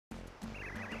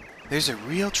There's a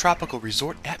real tropical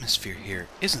resort atmosphere here,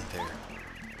 isn't there?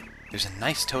 There's a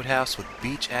nice toad house with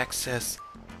beach access,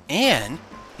 and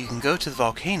you can go to the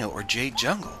volcano or Jade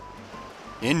Jungle.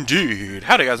 Indeed!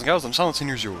 Howdy guys and gals, I'm Silent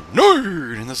Senior's your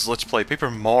nerd, and this is Let's Play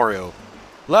Paper Mario.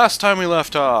 Last time we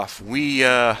left off, we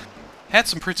had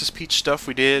some Princess Peach stuff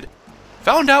we did.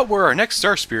 Found out where our next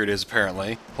Star Spirit is,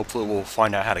 apparently. Hopefully we'll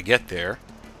find out how to get there.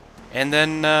 And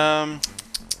then,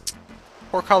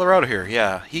 poor Colorado here,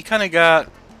 yeah. He kind of got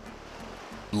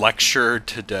lectured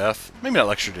to death. Maybe not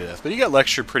lectured to death, but he got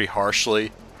lectured pretty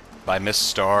harshly by Miss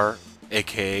Star,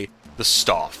 aka the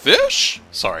Starfish?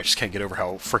 Sorry, I just can't get over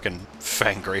how frickin'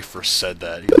 Fangray first said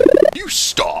that. He's like, you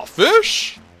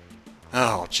Starfish?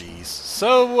 Oh, jeez.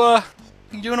 So,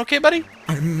 you doing okay, buddy?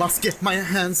 I must get my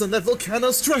hands on that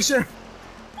volcano's treasure!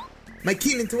 My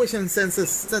keen intuition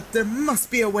senses that there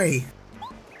must be a way.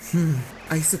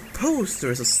 I suppose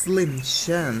there is a slim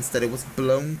chance that it was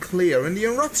blown clear in the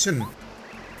eruption.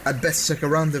 I'd best check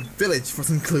around the village for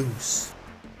some clues.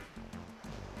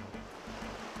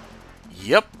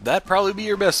 Yep, that'd probably be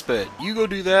your best bet. You go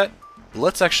do that.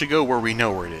 Let's actually go where we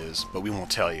know where it is, but we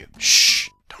won't tell you. Shh,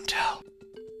 don't tell.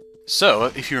 So,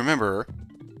 if you remember,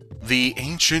 the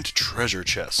ancient treasure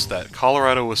chest that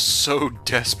Colorado was so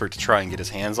desperate to try and get his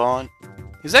hands on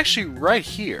is actually right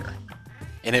here.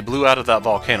 And it blew out of that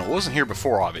volcano. It wasn't here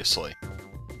before, obviously.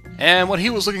 And what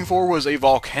he was looking for was a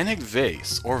volcanic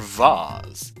vase, or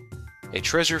vase. A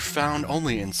treasure found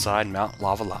only inside Mount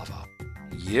Lava Lava.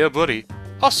 Yeah, buddy.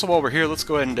 Also, while we're here, let's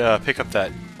go ahead and pick up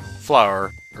that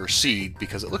flower, or seed,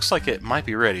 because it looks like it might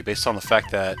be ready, based on the fact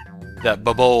that that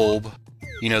bulb,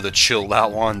 you know, the chilled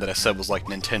out one that I said was like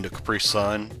Nintendo Capri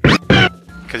Sun,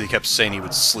 because he kept saying he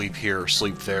would sleep here or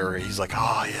sleep there. He's like,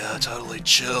 oh yeah, totally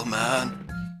chill, man.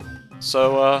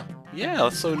 So, yeah,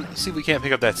 let's see if we can't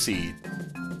pick up that seed.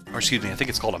 Or excuse me, I think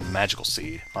it's called a magical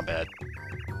seed. My bad.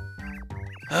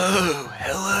 Oh,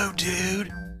 hello,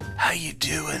 dude. How you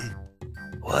doing?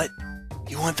 What?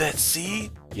 You want that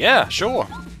seed? Yeah, sure.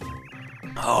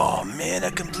 Oh, man,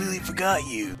 I completely forgot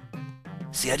you.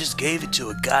 See, I just gave it to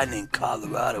a guy named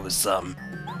Colorado or something.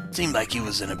 Seemed like he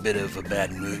was in a bit of a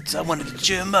bad mood, so I wanted to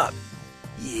cheer him up.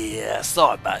 Yeah,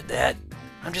 sorry about that.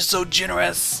 I'm just so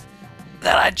generous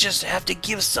that I just have to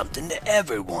give something to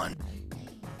everyone.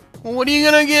 Well, what are you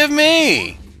gonna give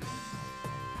me?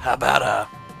 How about a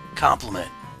compliment?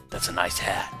 That's a nice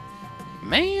hat.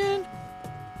 Man.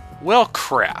 Well,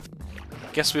 crap.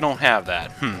 Guess we don't have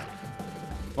that.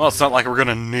 Well, it's not like we're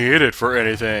gonna need it for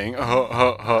anything.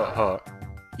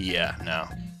 Yeah, no.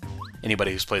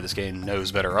 Anybody who's played this game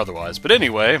knows better otherwise. But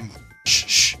anyway,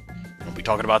 shh. Don't be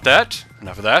talking about that.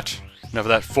 Enough of that. Enough of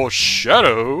that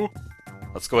foreshadow.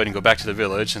 Let's go ahead and go back to the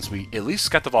village since we at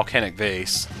least got the volcanic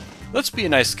vase. Let's be a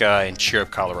nice guy and cheer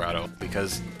up Colorado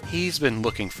because he's been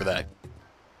looking for that.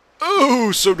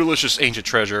 Oh, so delicious ancient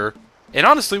treasure. And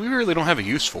honestly, we really don't have a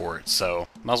use for it, so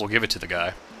might as well give it to the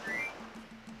guy.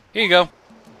 Here you go.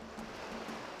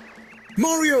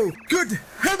 Mario, good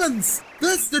heavens!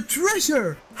 That's the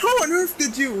treasure! How on earth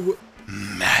did you...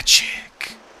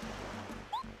 Magic.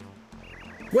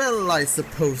 Well, I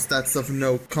suppose that's of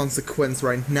no consequence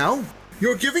right now.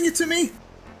 You're giving it to me?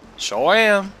 Sure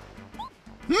am.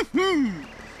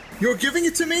 You're giving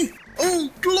it to me?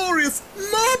 Oh, glorious!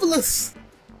 Marvelous!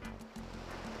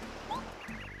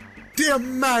 Dear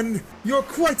man, you're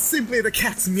quite simply the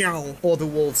cat's meow, or the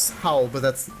wolf's howl, but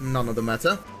that's none of the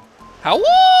matter. How?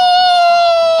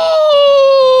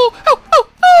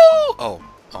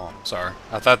 Oh, sorry.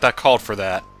 I thought that called for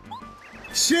that.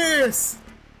 Cheers!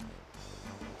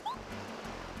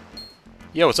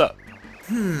 Yeah, what's up?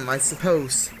 I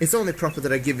suppose. It's only proper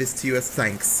that I give this to you as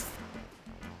thanks.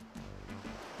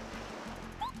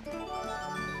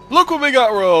 Look what we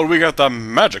got rolled! We got the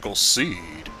magical seed.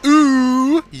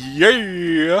 Ooh,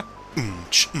 yeah!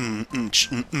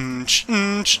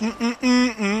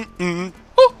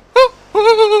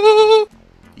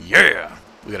 Yeah!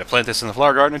 We gotta plant this in the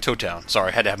flower garden in Toad Town. Sorry,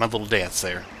 I had to have my little dance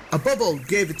there. A bubble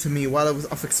gave it to me while I was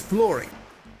off exploring.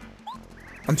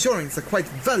 I'm sure it's a quite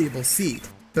valuable seed,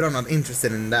 but I'm not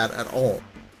interested in that at all.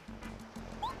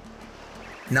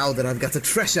 Now that I've got the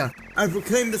treasure, I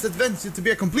proclaim this adventure to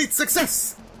be a complete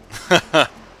success!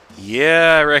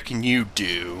 Yeah, I reckon you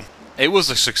do. It was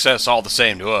a success all the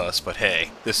same to us, but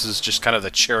hey, this is just kind of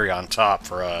the cherry on top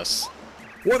for us.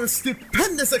 What a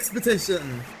stupendous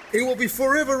expedition! It will be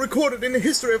forever recorded in the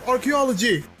history of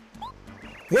archaeology!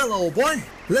 Well, old boy,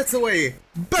 let's away!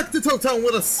 Back to Toad Town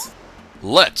with us!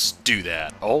 Let's do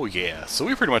that! Oh yeah, so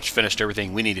we pretty much finished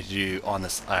everything we needed to do on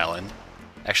this island.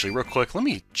 Actually, real quick, let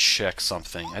me check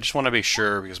something. I just want to be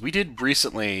sure, because we did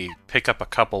recently pick up a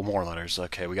couple more letters.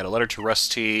 Okay, we got a letter to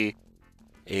Rusty.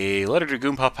 a letter to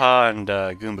Goompapa and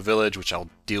Goomba Village, which I'll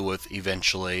deal with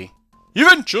eventually.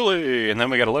 Eventually! And then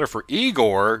we got a letter for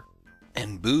Igor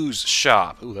and Boo's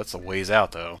shop. Ooh, that's a ways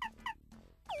out, though.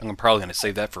 I'm probably going to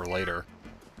save that for later.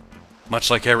 Much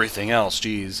like everything else,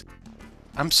 jeez.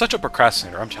 I'm such a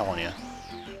procrastinator, I'm telling you.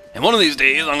 And one of these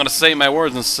days, I'm going to say my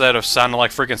words instead of sounding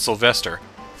like freaking Sylvester.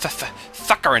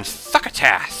 Fucker and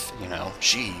fuckatath! You know,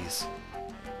 jeez.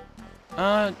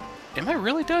 Am I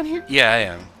really done here? Yeah, I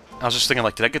am. I was just thinking,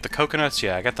 like, did I get the coconuts?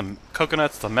 Yeah, I got the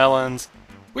coconuts, the melons.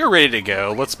 We're ready to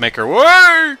go. Let's make our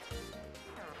way!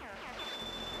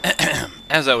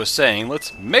 As I was saying,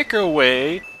 let's make our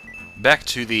way back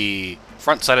to the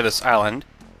front side of this island,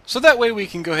 so that way we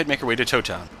can go ahead and make our way to Toad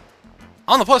Town.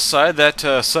 On the plus side, that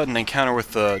sudden encounter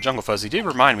with the Jungle Fuzzy did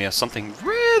remind me of something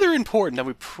rather important that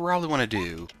we probably want to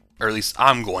do. Or at least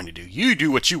I'm going to do. You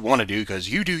do what you want to do, because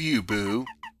you do you, boo.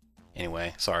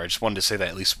 Anyway, sorry, I just wanted to say that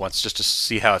at least once, just to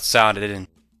see how it sounded, and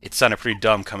it sounded pretty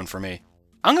dumb coming from me.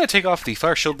 I'm going to take off the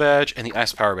Fire Shield badge and the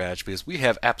Ice Power badge, because we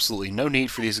have absolutely no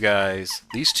need for these guys,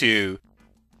 these two,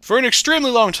 for an extremely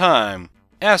long time.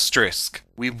 Asterisk.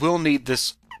 We will need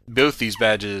both these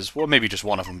badges, well, maybe just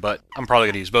one of them, but I'm probably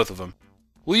going to use both of them.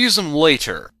 We'll use them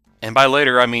later, and by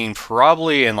later I mean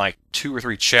probably in like 2 or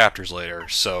 3 chapters later,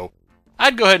 so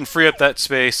I'd go ahead and free up that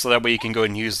space so that way you can go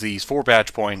ahead and use these 4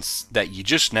 badge points that you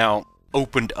just now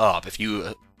opened up if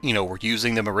you, were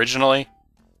using them originally.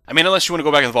 I mean, unless you want to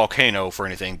go back to the volcano for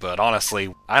anything, but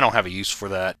honestly, I don't have a use for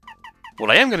that. What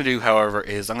I am going to do, however,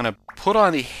 is I'm going to put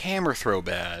on the hammer throw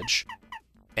badge,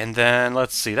 and then,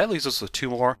 let's see, that leaves us with 2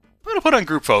 more. I'm going to put on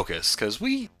group focus, because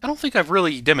I don't think I've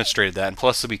really demonstrated that, and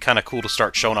plus it'd be kind of cool to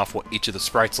start showing off what each of the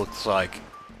sprites looks like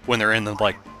when they're in the,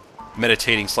 like,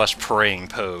 meditating/praying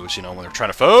pose, when they're trying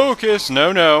to focus.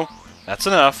 No, that's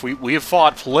enough. We have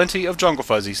fought plenty of Jungle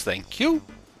Fuzzies, thank you.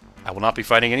 I will not be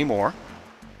fighting anymore.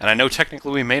 And I know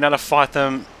technically we may not have fought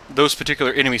those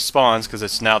particular enemy spawns, because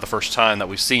it's now the first time that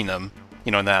we've seen them,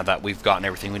 now that we've gotten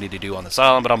everything we need to do on this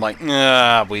island, but I'm like,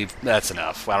 nah, that's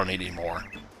enough. I don't need any more.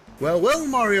 Well,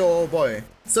 Mario, old boy.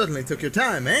 Certainly took your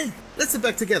time, eh? Let's sit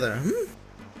back together,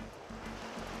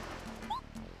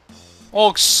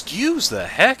 Oh, excuse the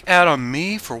heck out of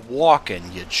me for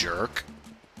walking, you jerk.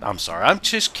 I'm sorry, I'm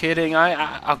just kidding.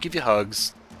 I'll give you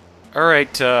hugs.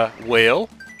 Alright, whale.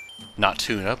 Not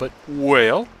tuna, but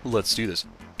whale. Let's do this.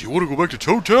 Do you want to go back to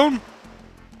Toad Town?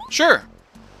 Sure.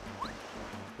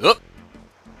 Up.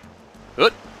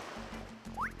 Up.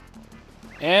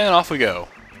 And off we go.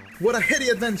 What a heady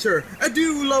adventure!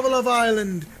 Adieu, Lava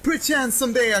Island! Perchance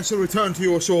someday I shall return to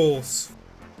your shores.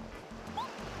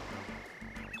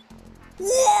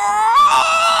 Whoa!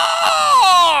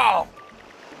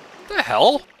 The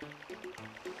hell?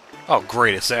 Oh,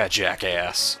 great, it's that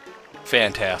jackass.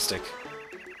 Fantastic.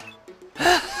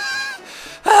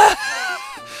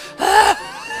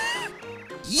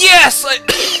 Yes! I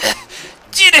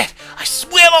did it! I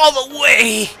swam all the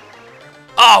way!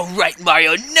 Alright,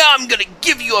 Mario, now I'm gonna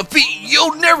give you a beat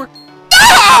you'll never...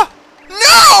 Ah!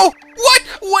 No! What?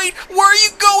 Wait, where are you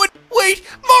going? Wait,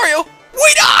 Mario,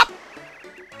 wait up!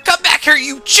 Come back here,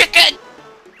 you chicken!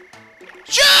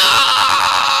 Shoot!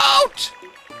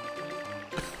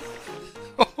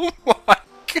 Oh my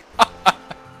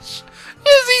gosh!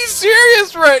 Is he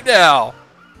serious right now?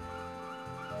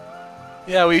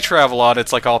 Yeah, we travel on,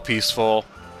 it's like all peaceful.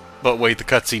 But wait, the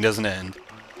cutscene doesn't end.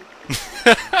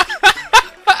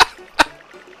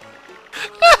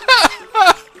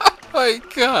 Oh my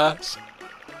gosh.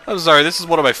 I'm sorry, this is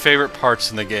one of my favorite parts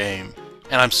in the game.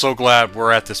 And I'm so glad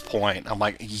we're at this point. I'm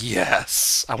like,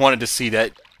 yes! I wanted to see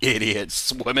that idiot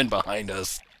swimming behind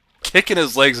us. Kicking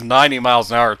his legs 90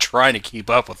 miles an hour trying to keep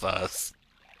up with us.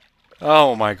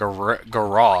 Oh my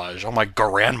garage. Oh my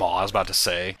grandma, I was about to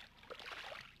say.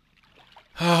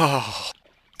 Oh,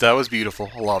 that was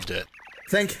beautiful. I loved it.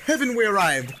 Thank heaven we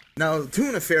arrived. Now,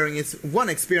 tuna faring is one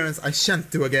experience I shan't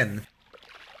do again.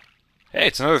 Hey,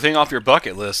 it's another thing off your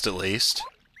bucket list, at least.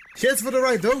 Cheers for the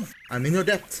ride, though. I'm in your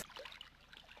debt.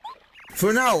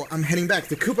 For now, I'm heading back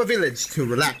to Troopa Village to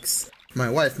relax. My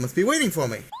wife must be waiting for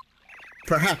me.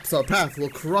 Perhaps our path will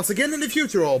cross again in the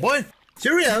future, old boy.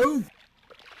 Cheerio!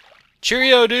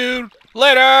 Cheerio, dude!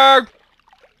 Later!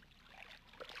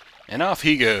 And off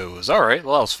he goes. Alright,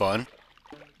 well, that was fun.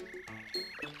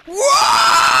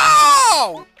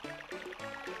 Whoa!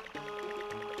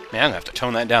 Man, I'm gonna have to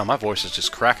tone that down. My voice is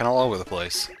just cracking all over the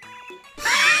place.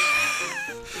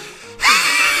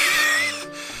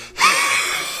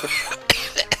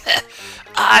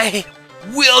 I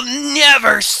will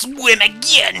never swim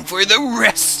again for the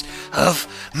rest of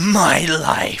my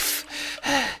life.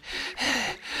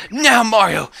 Now,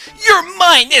 Mario, you're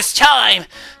mine this time!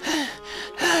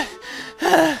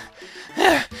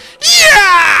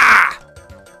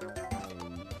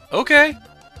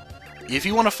 If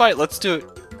you want to fight, let's do it.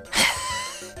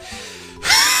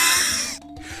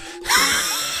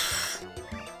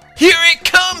 Here it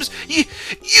comes!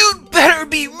 You'd better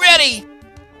be ready!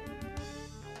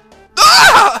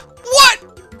 Ah! What?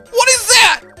 What is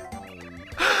that?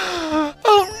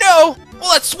 Oh no!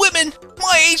 Well, that's swimming!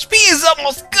 My HP is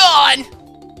almost gone!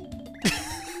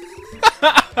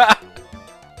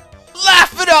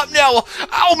 Laugh it up now!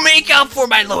 I'll make up for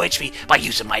my low HP by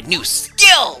using my new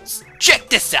skills! Check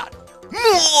this out!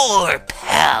 More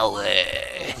power!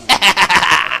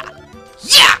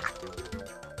 Yeah!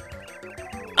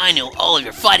 I know all of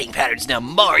your fighting patterns now,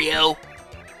 Mario!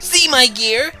 See my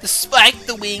gear? The spike,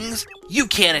 the wings? You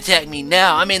can't attack me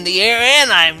now. I'm in the air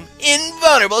and I'm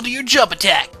invulnerable to your jump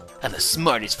attack. I'm the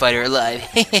smartest fighter alive.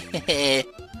 I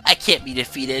can't be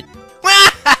defeated. Look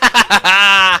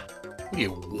at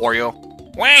you, Wario.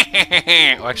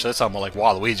 Oh, actually, that sounds more like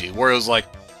Waluigi. Wario's like,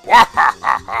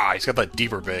 he's got that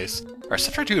deeper bass. Alright,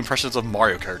 stop trying to do impressions of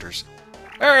Mario characters.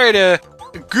 Alright,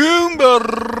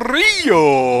 Goombario,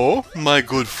 my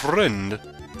good friend.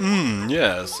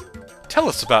 Yes. Tell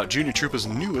us about Junior Troopa's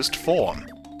newest form.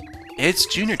 It's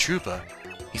Junior Troopa.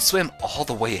 He swam all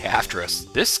the way after us.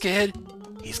 This kid,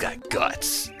 he's got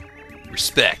guts.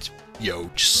 Respect. Yo,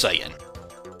 just saying.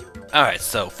 Alright,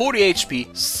 so 40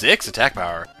 HP, 6 attack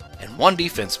power, and 1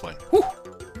 defense point. Whew!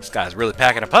 This guy's really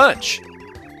packing a punch.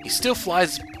 He still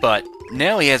flies, but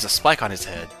now he has a spike on his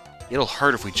head. It'll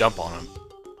hurt if we jump on him.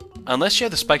 Unless you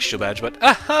have the spike shield badge, but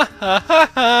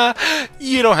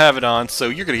you don't have it on, so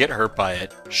you're gonna get hurt by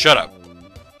it. Shut up.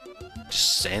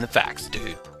 Just saying the facts,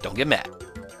 dude. Don't get mad.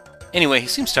 Anyway, he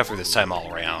seems tougher this time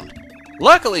all around.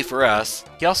 Luckily for us,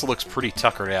 he also looks pretty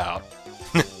tuckered out.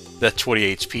 That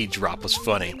 20 HP drop was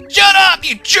funny. Shut up,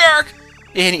 you jerk!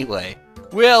 Anyway,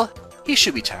 well, he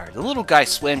should be tired. The little guy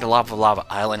swam to Lava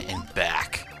Island and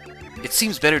back. It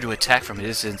seems better to attack from a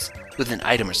distance with an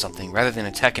item or something, rather than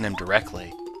attacking him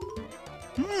directly.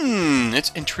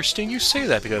 It's interesting you say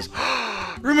that, because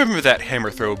remember that hammer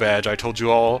throw badge I told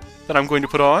you all that I'm going to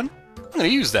put on? I'm going to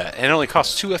use that, and it only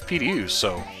costs 2 FP to use,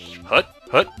 so hut,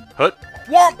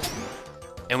 whomp!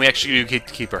 And we actually do get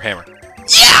to keep our hammer.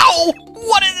 Yow!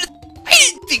 What is it? I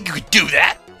didn't think you could do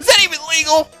that! Is that even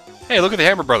legal? Hey, look at the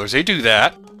Hammer Brothers, they do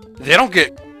that. They don't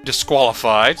get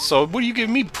disqualified, so what are you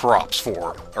giving me props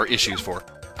for? Or issues for?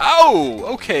 Oh,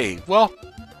 okay, well,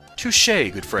 touche,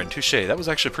 good friend, touche. That was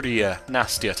actually a pretty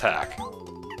nasty attack.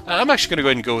 I'm actually going to go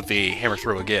ahead and go with the hammer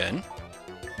throw again.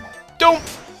 Dump!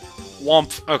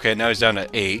 Womp. Okay, now he's down to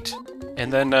 8.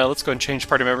 And then let's go and change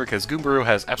party member, because Goombario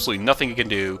has absolutely nothing he can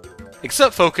do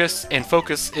except focus, and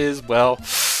focus is, well,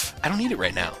 I don't need it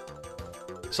right now.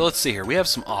 So let's see here, we have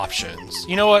some options.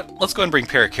 You know what? Let's go and bring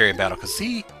Parakarry in battle, because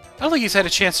I don't think he's had a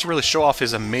chance to really show off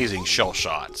his amazing shell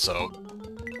shot, so...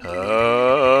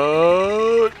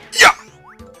 yeah!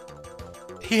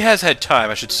 He has had time,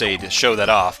 I should say, to show that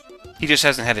off. He just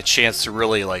hasn't had a chance to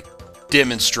really, like,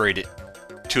 demonstrate it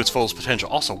to its fullest potential.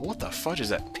 Also, what the fudge is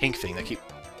that pink thing that keep...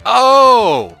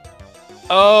 Oh!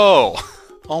 Oh!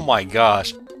 Oh my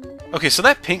gosh. Okay, so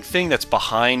that pink thing that's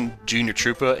behind Junior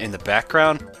Troopa in the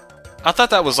background, I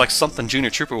thought that was like something Junior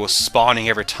Troopa was spawning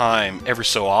every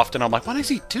so often. I'm like, what is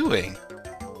he doing?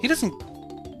 He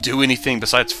doesn't do anything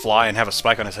besides fly and have a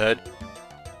spike on his head.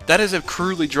 That is a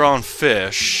crudely drawn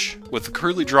fish with a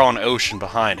crudely drawn ocean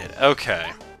behind it.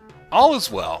 Okay. All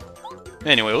is well.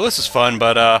 Anyway, well, this is fun,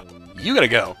 but, you gotta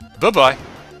go. Bye-bye.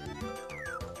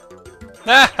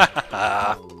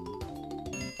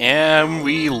 And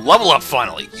we level up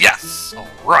finally. Yes!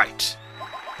 Alright.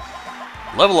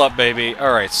 Level up, baby.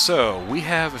 Alright, so we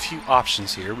have a few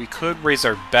options here. We could raise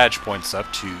our badge points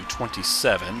up to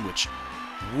 27, which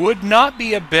would not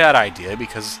be a bad idea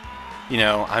because, you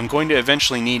know, I'm going to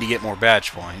eventually need to get more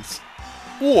badge points.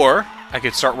 Or I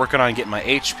could start working on getting my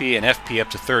HP and FP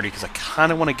up to 30 because I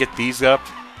kind of want to get these up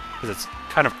because it's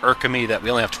kind of irking me that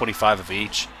we only have 25 of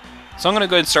each. So I'm going to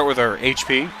go ahead and start with our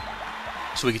HP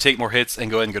so we can take more hits and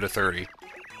go ahead and go to 30.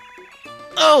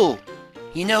 Oh!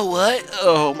 You know what?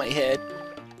 Oh, my head.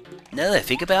 Now that I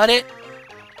think about it,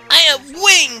 I have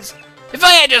wings! If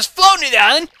I had just flown to the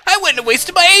island, I wouldn't have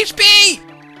wasted my HP!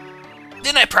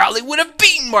 Then I probably would have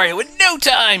beaten Mario in no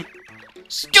time!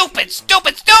 Stupid,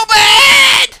 stupid,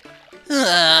 stupid!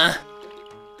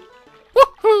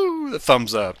 Woohoo! The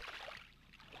thumbs up.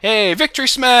 Hey, victory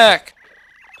smack!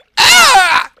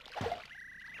 Ah!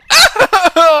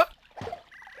 Ah!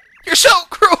 You're so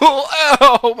cruel!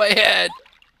 Oh, my head!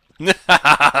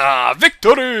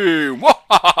 Victory!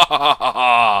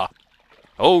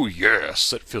 Oh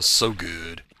yes, that feels so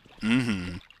good.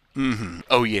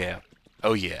 Oh yeah.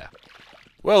 Oh yeah.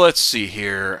 Well, let's see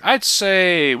here. I'd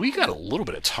say we got a little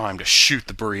bit of time to shoot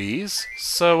the breeze.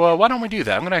 So why don't we do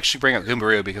that? I'm going to actually bring up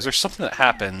Goombario because there's something that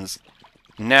happens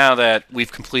now that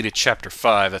we've completed Chapter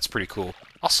 5. That's pretty cool.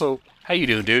 Also, how you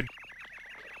doing, dude?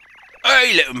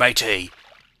 Hey, little matey.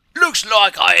 Looks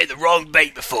like I had the wrong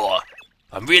bait before.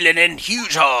 I'm reeling in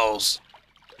huge hauls.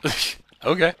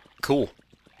 Okay, cool.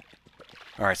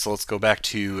 Alright, so let's go back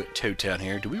to Toad Town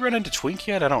here. Do we run into Twink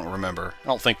yet? I don't remember. I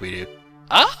don't think we do.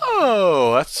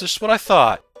 Oh, that's just what I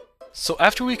thought. So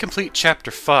after we complete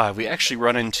Chapter 5, we actually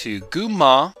run into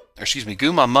Goomma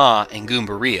Ma and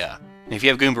Goombaria. And if you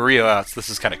have Goombario out, this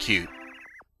is kind of cute.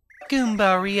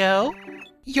 Goombario,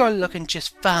 you're looking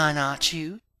just fine, aren't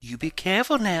you? You be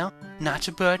careful now, not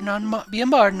to be a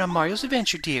burden on Mario's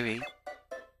adventure, dearie.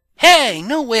 Hey,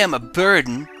 no way I'm a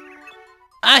burden.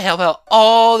 I help out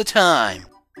all the time.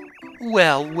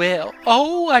 Well, well,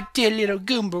 oh, our dear little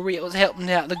Goombario is helping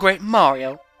out the great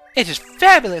Mario. It is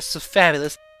fabulous, so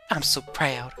fabulous. I'm so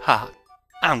proud, ha.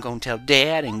 I'm gonna tell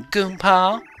Dad and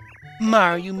Goompa.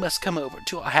 Mario, you must come over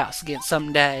to our house again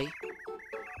someday.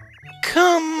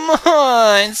 Come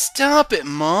on, stop it,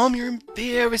 Mom. You're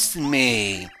embarrassing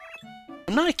me.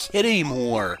 I'm not a kid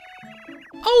anymore.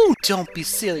 Oh, don't be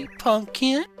silly,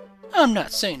 Pumpkin. I'm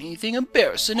not saying anything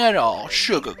embarrassing at all,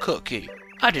 Sugar Cookie.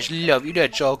 I just love you,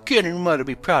 that's all. Kid and mother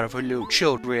be proud of her little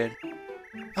children.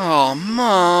 Oh,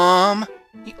 Mom.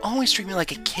 You always treat me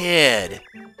like a kid.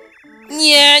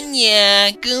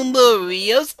 Yeah,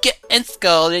 Goombario's getting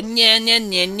scolded.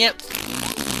 Yeah.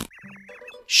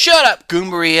 Shut up,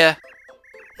 Goombaria.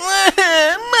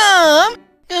 Mom,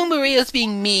 Goombario's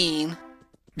being mean.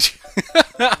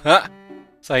 So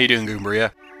how you doing,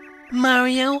 Goombaria?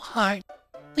 Mario, heart,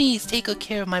 please take good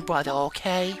care of my brother,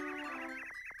 okay?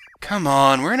 Come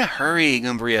on, we're in a hurry,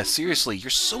 Goombaria. Seriously, you're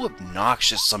so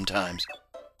obnoxious sometimes.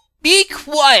 Be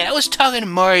quiet! I was talking to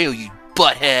Mario, you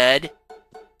butthead!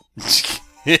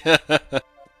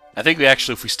 I think we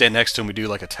actually, if we stand next to him, we do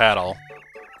like a tattle.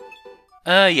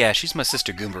 Yeah, she's my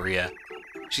sister Goombaria.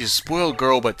 She's a spoiled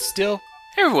girl, but still,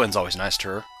 everyone's always nice to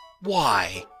her.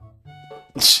 Why?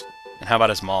 And how about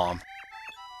his mom?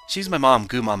 She's my mom,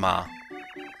 Goomama.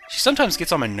 She sometimes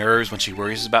gets on my nerves when she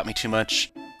worries about me too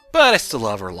much, but I still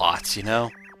love her lots, you know?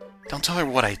 Don't tell her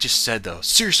what I just said, though.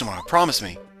 Seriously, Mama, promise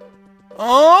me.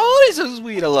 Oh, that's so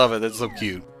sweet. I love it. That's so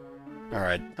cute.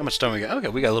 Alright, how much time we got? Okay,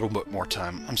 we got a little bit more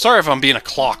time. I'm sorry if I'm being a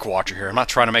clock watcher here. I'm not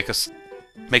trying to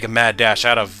make a mad dash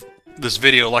out of this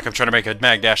video like I'm trying to make a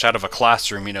mad dash out of a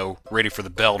classroom, you know, ready for the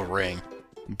bell to ring.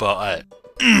 But,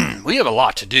 we have a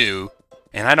lot to do,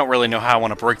 and I don't really know how I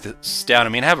want to break this down. I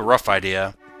mean, I have a rough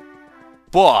idea,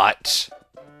 but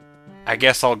I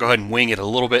guess I'll go ahead and wing it a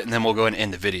little bit, and then we'll go ahead and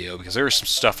end the video, because there's some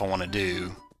stuff I want to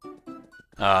do.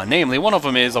 Namely, one of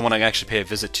them is I want to actually pay a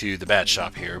visit to the badge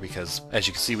shop here, because, as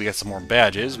you can see, we got some more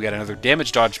badges. We got another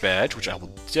damage dodge badge, which I will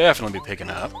definitely be picking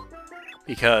up,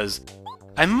 because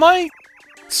I might,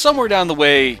 somewhere down the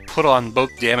way, put on both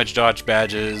damage dodge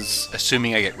badges,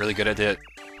 assuming I get really good at it,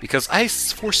 because I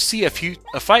foresee a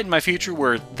fight in my future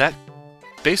where that,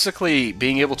 basically,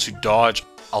 being able to dodge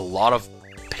a lot of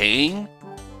pain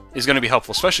is going to be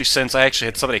helpful, especially since I actually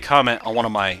had somebody comment on one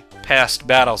of my past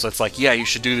battles that's like, yeah, you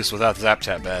should do this without the Zap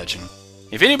Tap badge. And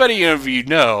if anybody of you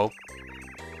know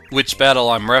which battle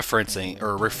I'm referencing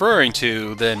or referring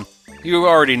to, then you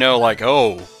already know, like,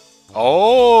 oh,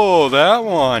 that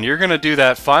one. You're gonna do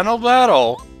that final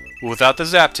battle without the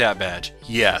Zap Tap badge.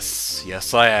 Yes,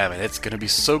 I am, and it's gonna be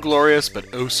so glorious, but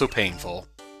oh so painful.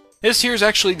 This here's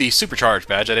actually the Supercharged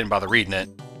badge. I didn't bother reading it.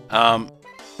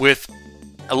 With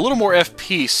a little more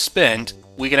FP spent,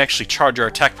 we can actually charge our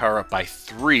attack power up by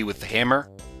 3 with the hammer.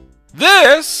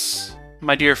 This,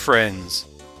 my dear friends,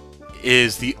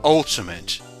 is the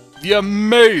ultimate, the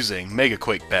amazing Mega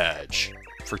Quake badge.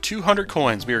 For 200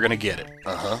 coins, we are going to get it.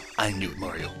 I knew it,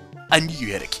 Mario. I knew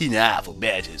you had a keen eye for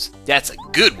badges. That's a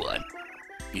good one.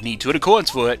 You need 200 coins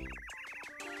for it.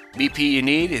 BP you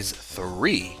need is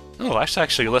 3. Oh, that's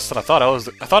actually less than I thought. I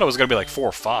thought it was going to be like 4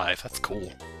 or 5. That's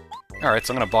cool. Alright,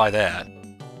 so I'm going to buy that.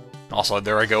 Also,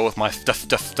 there I go with my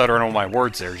stuttering on my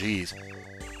words there, jeez.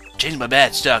 Change my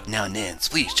badge stock now and then, so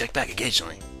please check back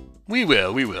occasionally. We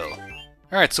will.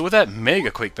 Alright, so with that Mega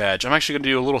Quake badge, I'm actually going to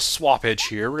do a little swappage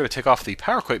here. We're going to take off the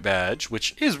Power Quake badge,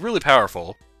 which is really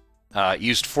powerful.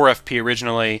 Used 4 FP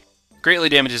originally, greatly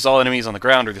damages all enemies on the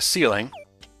ground or the ceiling.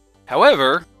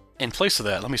 However, in place of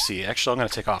that, let me see, actually I'm going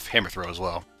to take off Hammer Throw as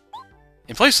well.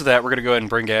 In place of that, we're going to go ahead and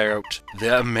bring out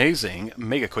the amazing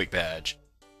Mega Quake badge.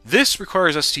 This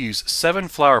requires us to use 7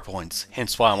 flower points,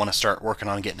 hence why I want to start working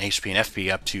on getting HP and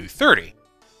FP up to 30.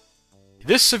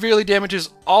 This severely damages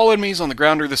all enemies on the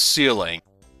ground or the ceiling.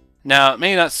 Now, it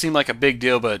may not seem like a big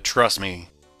deal, but trust me,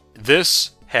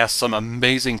 this has some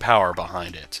amazing power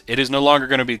behind it. It is no longer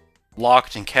going to be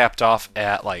locked and capped off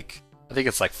at, like, I think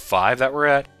it's like 5 that we're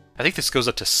at. I think this goes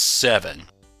up to 7.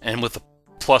 And with the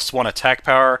 +1 attack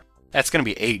power, that's going to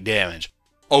be 8 damage.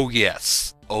 Oh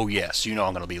yes. Oh yes, you know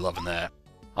I'm going to be loving that.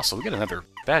 Also, we got another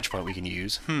badge point we can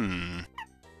use.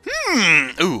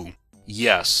 Ooh.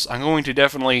 Yes, I'm going to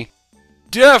definitely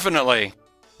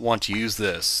want to use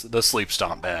this, the Sleep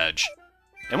Stomp badge.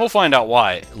 And we'll find out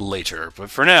why later. But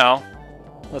for now,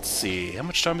 let's see. How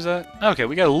much time is that? Okay,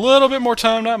 we got a little bit more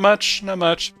time. Not much. Not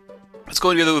much. Let's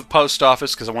go together with the post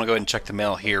office, because I want to go ahead and check the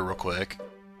mail here real quick.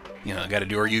 You know, got to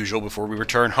do our usual before we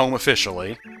return home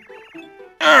officially.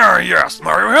 Ah, yes,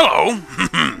 Mario,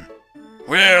 hello.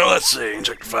 Well, let's see,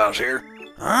 check the files here.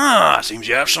 Ah, seems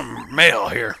you have some mail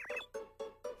here.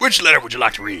 Which letter would you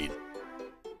like to read?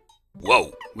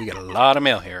 Whoa, we got a lot of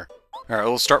mail here. Alright,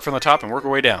 we'll start from the top and work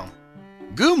our way down.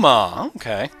 Goomba!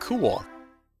 Okay, cool.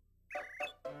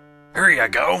 Here you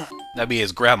go. That'd be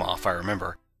his grandma, if I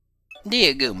remember.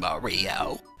 Dear Goomba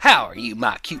Rio, how are you,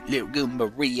 my cute little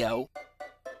Goomba Rio?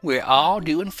 We're all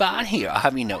doing fine here,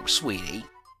 have you know, sweetie?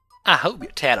 I hope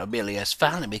your Tattlebelly has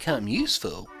finally become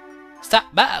useful.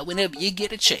 Stop by whenever you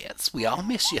get a chance. We all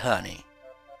miss you, honey.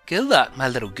 Good luck, my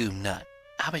little Goom Nut.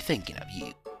 I'll be thinking of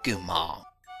you, Goomba.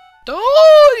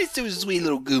 Oh, it's so sweet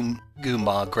little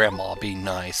Goomba grandma being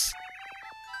nice.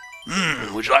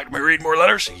 Would you like me to read more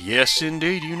letters? Yes,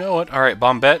 indeed, you know it. Alright,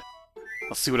 Bombette.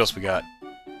 Let's see what else we got.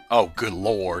 Oh, good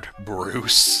lord,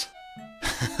 Bruce.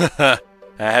 I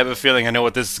have a feeling I know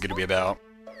what this is going to be about.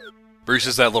 Bruce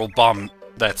is that little bomb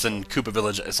that's in Koopa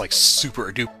Village that's like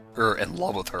super duper in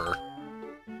love with her.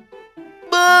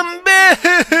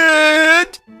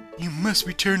 Bombette! You must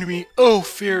return to me, oh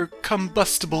fair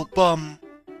combustible bum.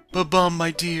 Ba-bum,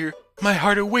 my dear, my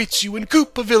heart awaits you in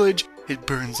Koopa Village. It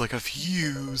burns like a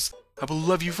fuse. I will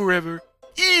love you forever.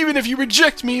 Even if you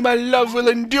reject me, my love will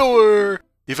endure.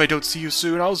 If I don't see you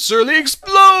soon, I'll surely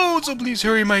explode, so please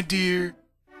hurry, my dear.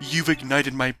 You've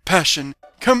ignited my passion.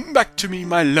 Come back to me,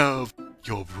 my love.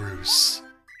 Your Bruce.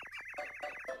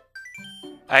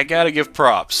 I gotta give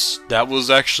props. That was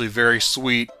actually very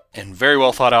sweet and very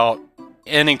well thought out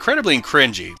and incredibly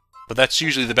cringy, but that's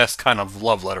usually the best kind of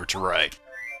love letter to write.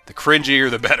 The cringier,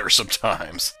 the better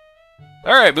sometimes.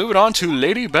 Alright, moving on to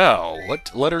Lady Bow.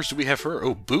 What letters do we have for her?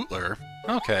 Oh, Bootler.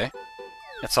 Okay.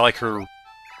 That's like her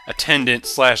attendant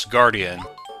slash guardian.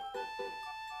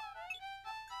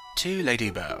 To Lady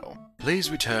Bow,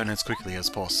 please return as quickly as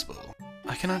possible.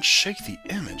 I cannot shake the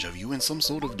image of you in some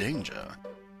sort of danger.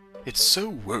 It so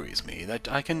worries me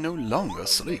that I can no longer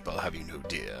sleep, I'll have you know,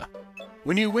 dear.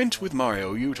 When you went with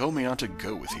Mario, you told me not to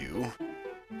go with you.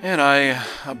 And I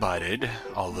abided,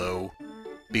 although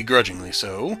begrudgingly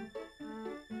so.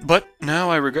 But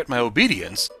now I regret my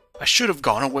obedience. I should have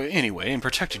gone away anyway and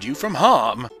protected you from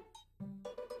harm.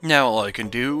 Now all I can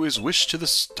do is wish to the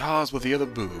stars with the other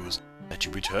boos that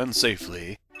you return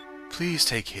safely. Please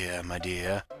take care, my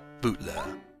dear.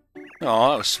 Bootler.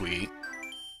 Aw, that was sweet.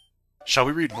 Shall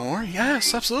we read more?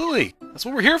 Yes, absolutely. That's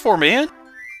what we're here for, man.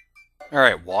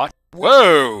 Alright, what?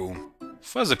 Whoa!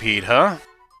 Fuzzipede, huh?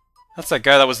 That's that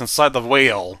guy that was inside the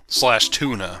whale slash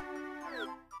tuna.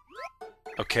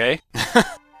 Okay.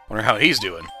 Wonder how he's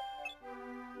doing.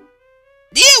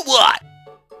 Yeah, what?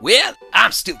 Well,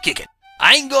 I'm still kicking.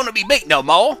 I ain't gonna be bait no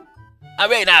more. I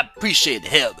reckon I appreciate the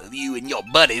help of you and your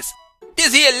buddies.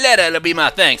 This here letter'll be my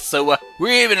thanks, so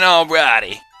we're even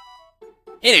alrighty.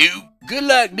 Anywho, good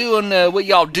luck doing what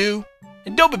y'all do,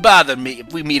 and don't be bothering me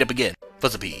if we meet up again.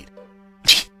 Fuzzipede.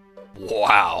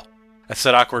 Wow. That's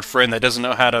that awkward friend that doesn't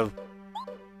know how to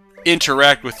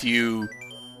interact with you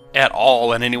at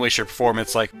all in any way, shape, or form.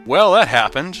 It's like, well, that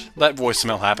happened. That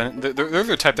voicemail happened. They're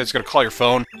the type that's going to call your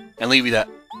phone and leave you a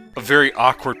very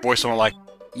awkward voicemail like,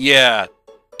 yeah,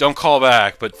 don't call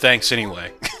back, but thanks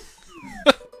anyway.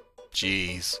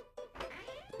 Jeez.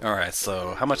 Alright,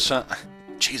 so how much...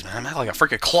 Jeez, man, I'm acting like a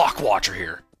freaking clock watcher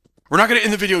here. We're not going to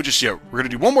end the video just yet. We're going to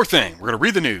do one more thing. We're going to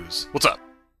read the news. What's up?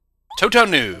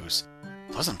 Town News.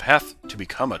 Pleasant path to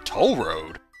become a toll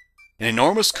road. An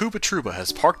enormous Koopa Troopa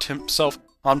has parked himself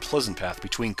on Pleasant Path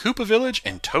between Koopa Village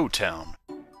and Toad Town.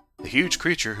 The huge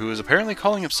creature, who is apparently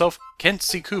calling himself Can't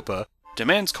See Koopa,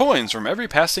 demands coins from every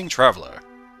passing traveler.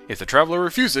 If the traveler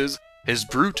refuses, this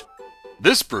brute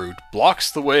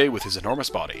blocks the way with his enormous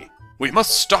body. We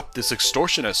must stop this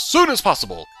extortion as soon as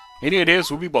possible. Any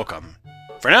ideas will be welcome.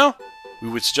 For now, we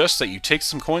would suggest that you take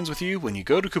some coins with you when you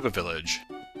go to Koopa Village.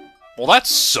 Well, that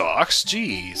sucks.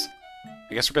 Jeez.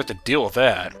 I guess we're going to have to deal with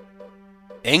that.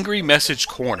 Angry Message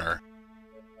Corner.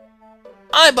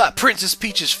 I bought Princess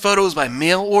Peach's photos by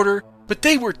mail order, but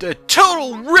they were a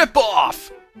total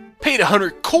rip-off! Paid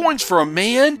 100 coins for a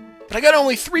man, but I got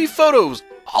only 3 photos,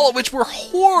 all of which were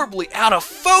horribly out of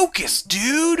focus,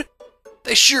 dude!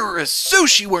 They sure as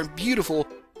sushi weren't beautiful.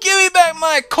 Give me back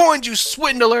my coins, you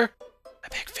swindler! A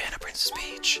big fan of Princess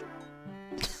Peach.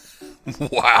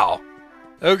 Wow.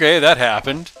 Okay, that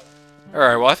happened.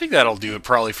 Alright, well I think that'll do it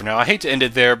probably for now. I hate to end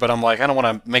it there, but I'm like, I don't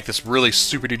want to make this really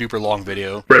super-duper long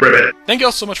video. Thank you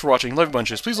all so much for watching. Love you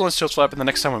bunches. Please don't let us flap, and the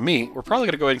next time we meet, we're probably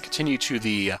going to go ahead and continue to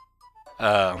the,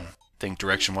 think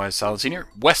direction-wise, solid senior,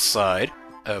 west side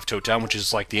of Toad Town, which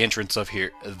is like the entrance of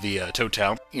here, the Toad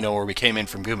Town, you know, where we came in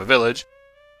from Goomba Village.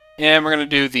 And we're going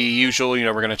to do the usual, you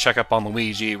know, we're going to check up on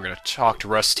Luigi, we're going to talk to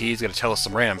Rusty, he's going to tell us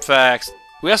some random facts.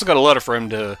 We also got a letter for him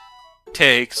to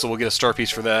take, so we'll get a star piece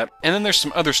for that. And then there's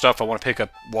some other stuff I want to pick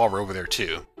up while we're over there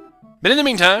too. But in the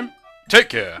meantime, take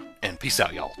care, and peace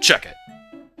out, y'all. Check it.